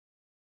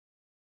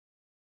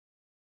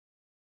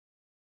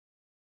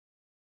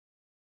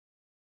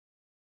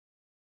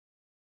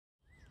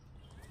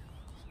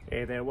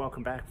Hey there,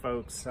 welcome back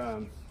folks.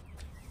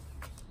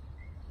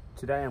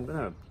 Today I'm going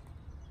to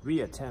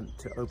reattempt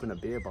to open a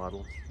beer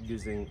bottle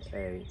using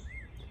a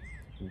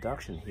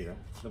induction heater,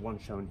 the one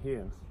shown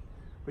here,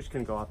 which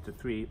can go up to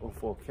 3 or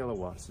 4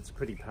 kilowatts. It's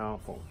pretty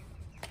powerful.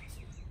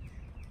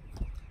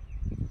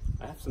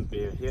 I have some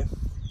beer here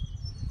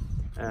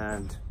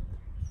and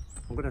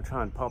I'm going to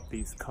try and pop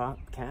these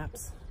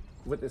caps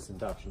with this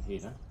induction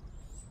heater.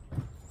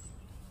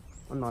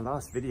 On my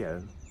last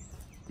video,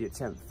 the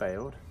attempt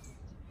failed.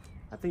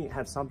 I think it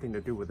had something to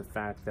do with the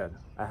fact that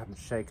I hadn't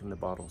shaken the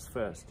bottles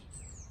first.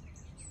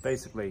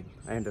 Basically,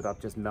 I ended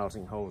up just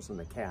melting holes in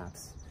the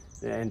caps.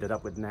 I ended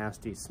up with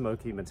nasty,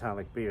 smoky,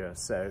 metallic beer,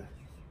 so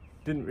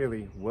it didn't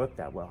really work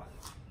that well.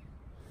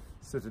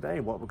 So today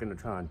what we're going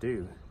to try and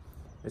do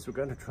is we're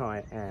going to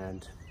try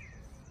and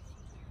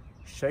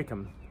shake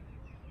them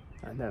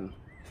and then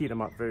heat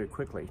them up very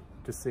quickly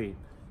to see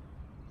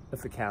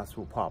if the caps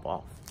will pop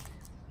off.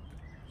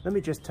 Let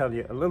me just tell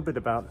you a little bit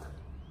about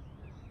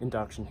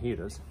induction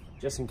heaters,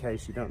 just in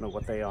case you don't know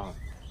what they are.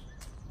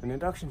 An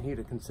induction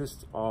heater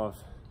consists of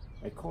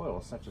a coil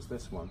such as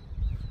this one,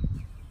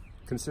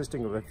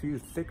 consisting of a few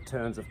thick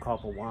turns of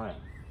copper wire.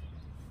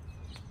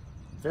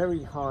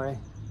 Very high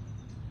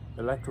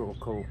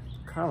electrical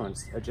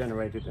currents are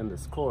generated in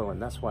this coil,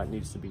 and that's why it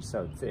needs to be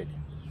so thick.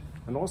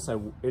 And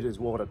also it is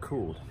water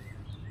cooled.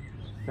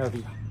 Now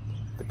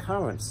the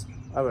currents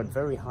are at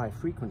very high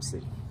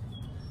frequency.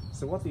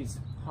 So what these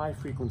high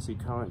frequency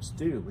currents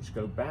do, which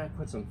go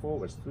backwards and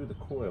forwards through the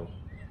coil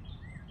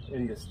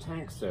in this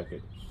tank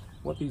circuit,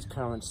 what these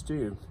currents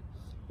do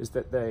is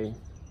that they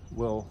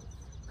will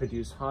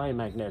produce high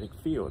magnetic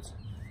fields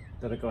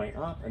that are going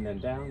up and then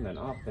down, then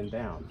up and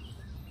down.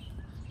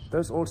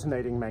 Those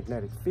alternating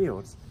magnetic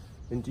fields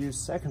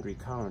induce secondary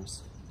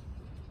currents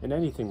in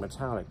anything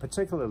metallic,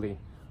 particularly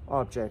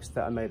objects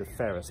that are made of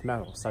ferrous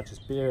metal, such as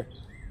beer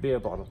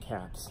bottle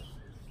caps.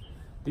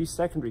 These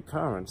secondary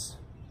currents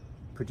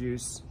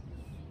produce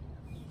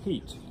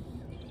heat,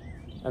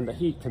 and the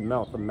heat can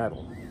melt the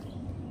metal.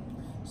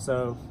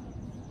 So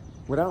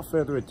without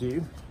further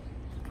ado,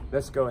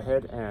 let's go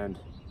ahead and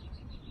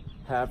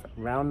have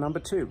round number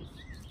 2.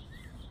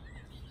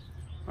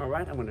 All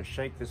right, I'm going to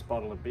shake this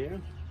bottle of beer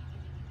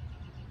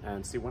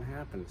and see what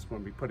happens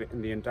when we put it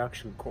in the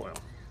induction coil.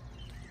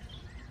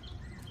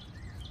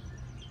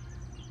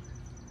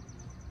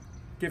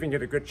 Giving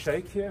it a good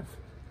shake here.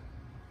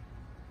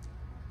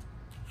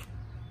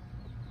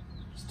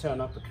 Let's turn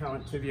up the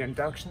current to the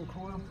induction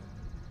coil.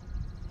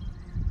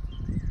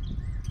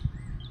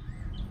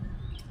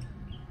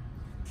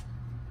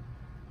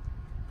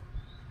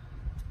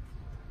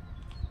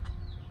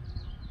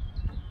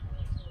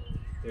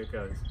 Here it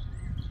goes.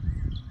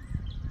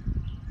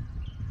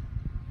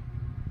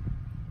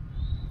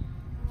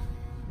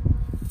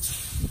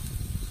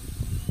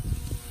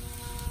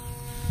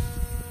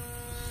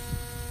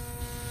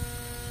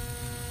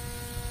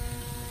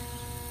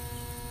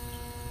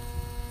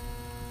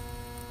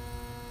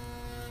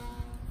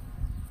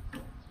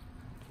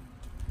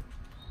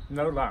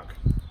 No luck.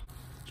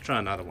 Let's try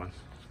another one.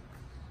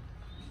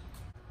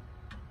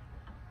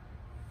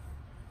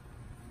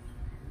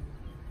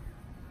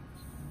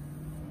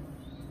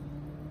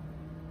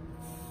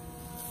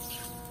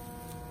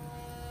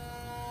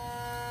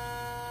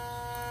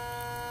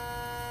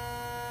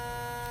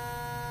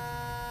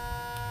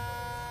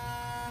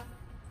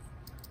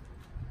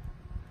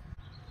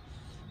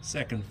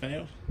 Second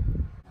failed.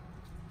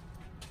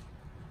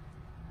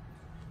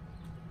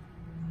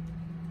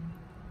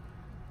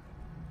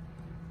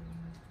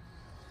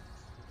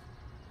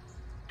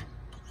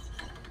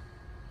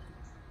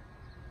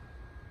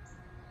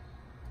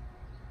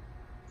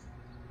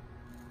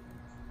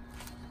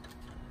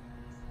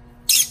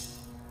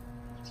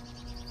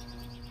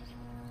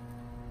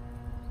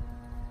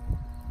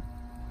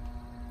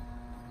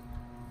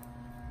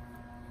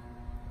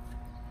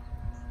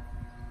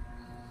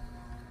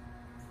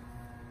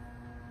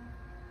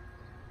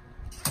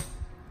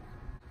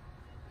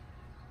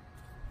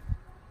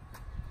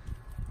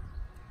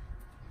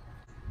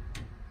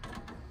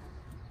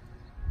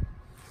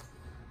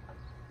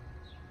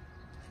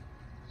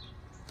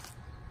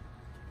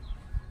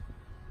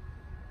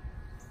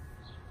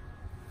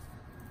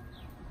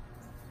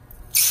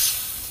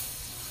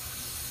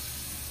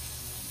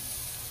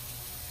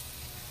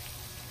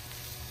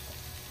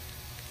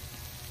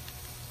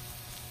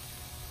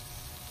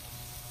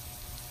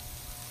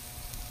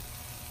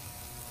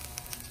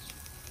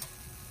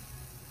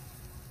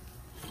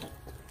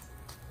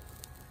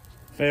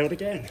 Failed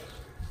again.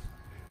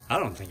 I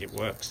don't think it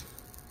works.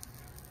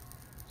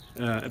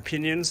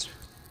 Opinions,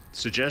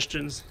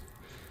 suggestions,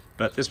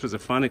 but this was a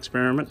fun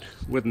experiment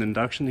with an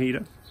induction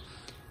heater,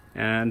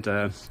 and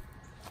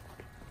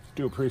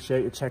do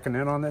appreciate you checking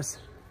in on this.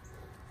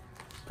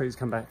 Please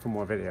come back for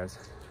more videos.